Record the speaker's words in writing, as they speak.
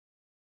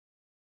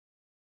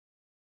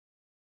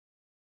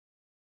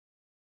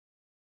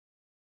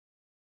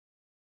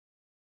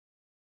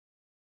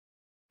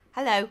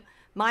Hello,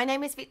 my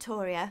name is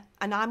Victoria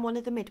and I'm one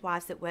of the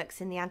midwives that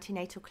works in the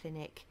antenatal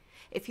clinic.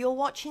 If you're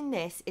watching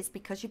this, it's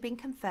because you've been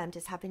confirmed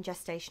as having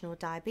gestational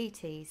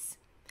diabetes.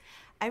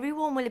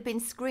 Everyone will have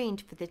been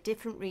screened for the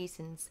different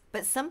reasons,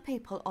 but some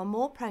people are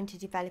more prone to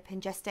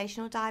developing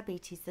gestational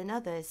diabetes than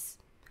others.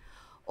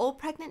 All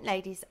pregnant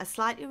ladies are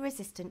slightly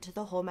resistant to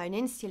the hormone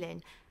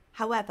insulin,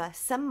 however,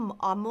 some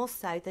are more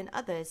so than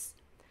others.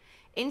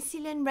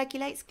 Insulin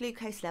regulates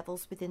glucose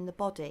levels within the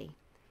body.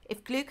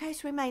 If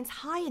glucose remains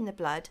high in the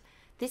blood,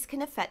 this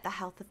can affect the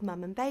health of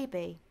mum and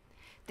baby.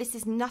 This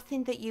is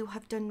nothing that you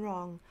have done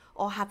wrong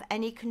or have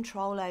any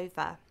control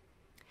over.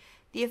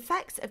 The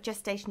effects of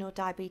gestational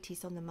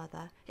diabetes on the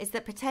mother is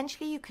that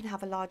potentially you can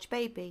have a large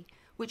baby,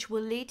 which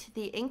will lead to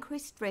the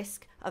increased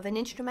risk of an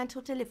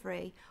instrumental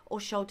delivery or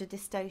shoulder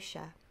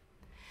dystocia.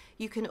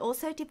 You can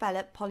also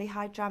develop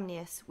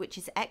polyhydramnios, which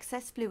is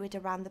excess fluid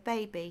around the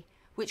baby,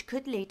 which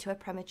could lead to a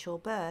premature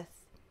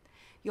birth.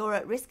 You're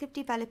at risk of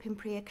developing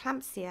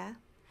preeclampsia,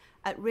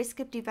 at risk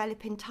of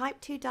developing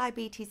type 2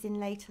 diabetes in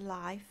later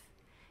life,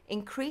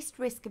 increased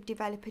risk of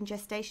developing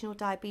gestational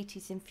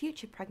diabetes in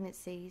future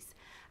pregnancies,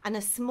 and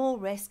a small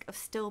risk of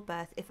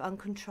stillbirth if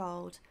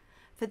uncontrolled.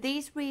 For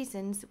these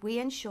reasons, we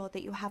ensure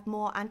that you have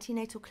more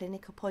antenatal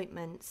clinic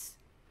appointments.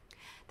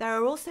 There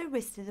are also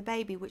risks to the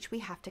baby which we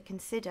have to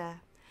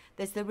consider.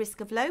 There's the risk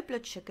of low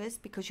blood sugars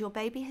because your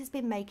baby has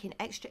been making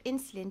extra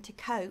insulin to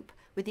cope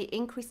with the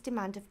increased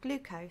demand of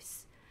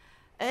glucose.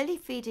 Early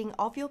feeding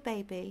of your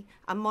baby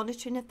and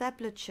monitoring of their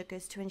blood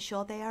sugars to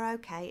ensure they are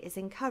okay is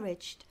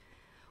encouraged.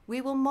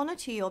 We will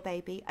monitor your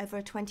baby over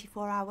a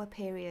 24-hour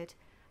period,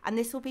 and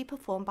this will be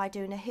performed by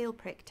doing a heel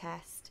prick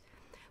test.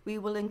 We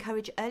will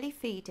encourage early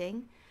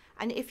feeding,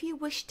 and if you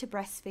wish to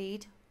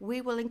breastfeed,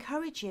 we will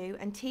encourage you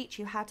and teach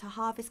you how to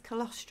harvest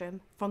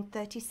colostrum from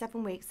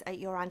 37 weeks at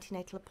your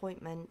antenatal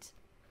appointment.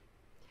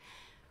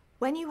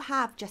 When you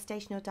have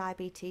gestational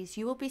diabetes,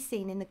 you will be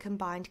seen in the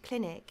combined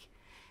clinic.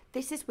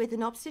 This is with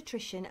an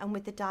obstetrician and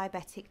with the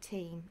diabetic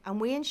team,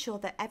 and we ensure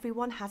that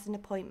everyone has an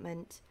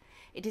appointment.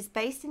 It is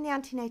based in the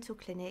antenatal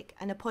clinic,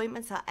 and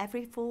appointments are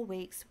every 4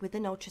 weeks with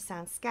an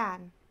ultrasound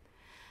scan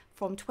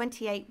from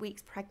 28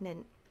 weeks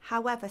pregnant.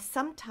 However,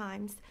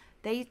 sometimes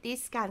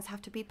these scans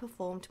have to be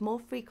performed more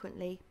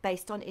frequently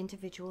based on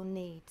individual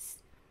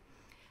needs.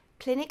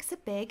 Clinics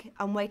are big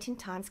and waiting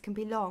times can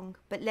be long,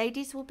 but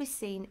ladies will be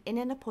seen in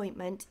an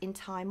appointment in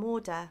time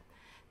order.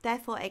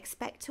 Therefore,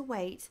 expect to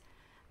wait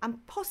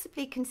and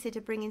possibly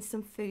consider bringing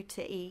some food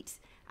to eat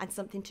and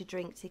something to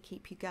drink to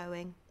keep you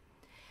going.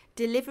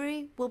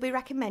 Delivery will be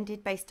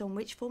recommended based on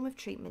which form of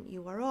treatment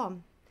you are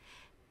on.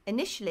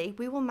 Initially,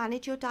 we will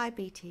manage your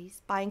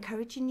diabetes by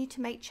encouraging you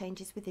to make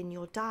changes within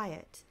your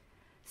diet.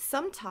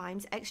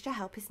 Sometimes extra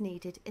help is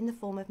needed in the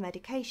form of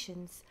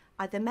medications,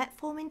 either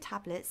metformin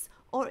tablets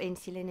or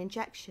insulin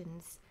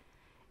injections.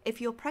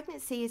 If your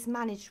pregnancy is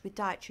managed with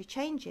dietary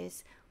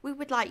changes, we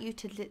would like you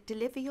to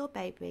deliver your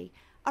baby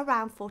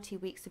around 40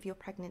 weeks of your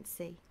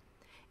pregnancy.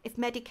 If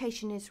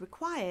medication is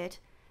required,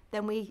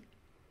 then we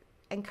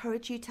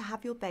encourage you to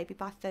have your baby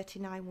by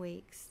 39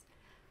 weeks.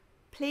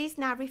 Please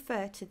now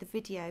refer to the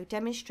video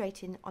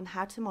demonstrating on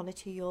how to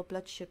monitor your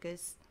blood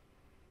sugars.